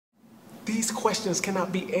these questions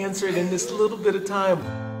cannot be answered in this little bit of time.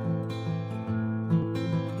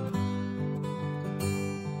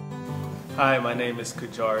 Hi, my name is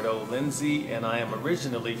Cajardo Lindsey, and I am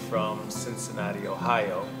originally from Cincinnati,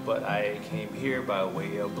 Ohio, but I came here by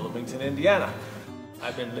way of Bloomington, Indiana.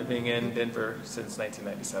 I've been living in Denver since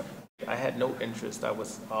 1997. I had no interest. I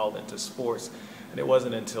was all into sports, and it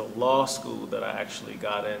wasn't until law school that I actually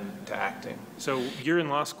got into acting. So you're in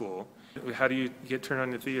law school. How do you get turned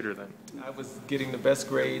on to theater then? I was getting the best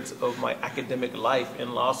grades of my academic life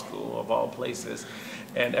in law school, of all places.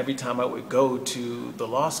 And every time I would go to the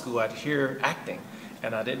law school, I'd hear acting.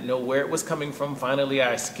 And I didn't know where it was coming from. Finally,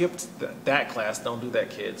 I skipped that class. Don't do that,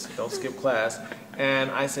 kids. Don't skip class.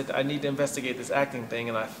 And I said, I need to investigate this acting thing.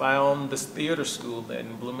 And I found this theater school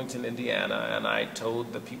in Bloomington, Indiana. And I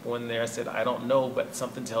told the people in there, I said, I don't know, but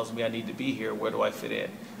something tells me I need to be here. Where do I fit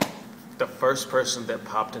in? The first person that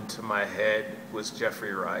popped into my head was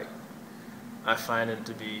Jeffrey Wright. I find him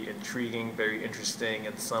to be intriguing, very interesting,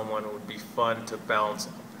 and someone who would be fun to bounce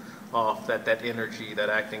off that energy,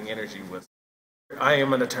 that acting energy with. I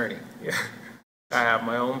am an attorney. I have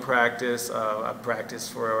my own practice. I've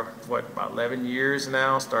practiced for, about 11 years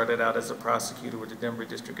now. Started out as a prosecutor with the Denver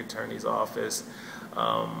District Attorney's Office.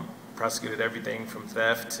 Prosecuted everything from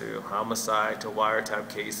theft to homicide to wiretap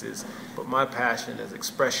cases. But my passion is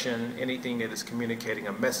expression, anything that is communicating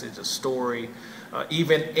a message, a story,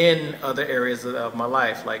 even in other areas of my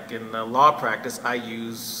life. Like in law practice, I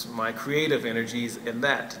use my creative energies in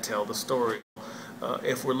that to tell the story.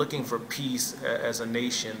 If we're looking for peace as a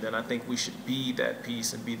nation, then I think we should be that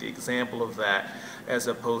peace and be the example of that, as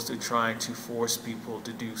opposed to trying to force people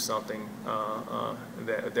to do something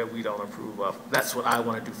that we don't approve of. That's what I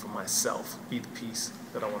want to do for myself, be the peace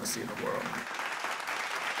that I want to see in the world.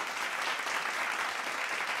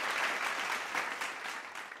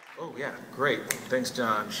 Oh yeah, great. Thanks,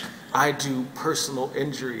 John. I do personal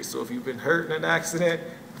injury, so if you've been hurt in an accident,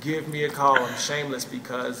 give me a call. I'm shameless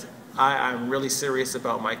because I'm really serious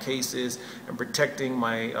about my cases and protecting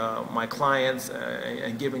my clients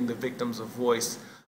and giving the victims a voice.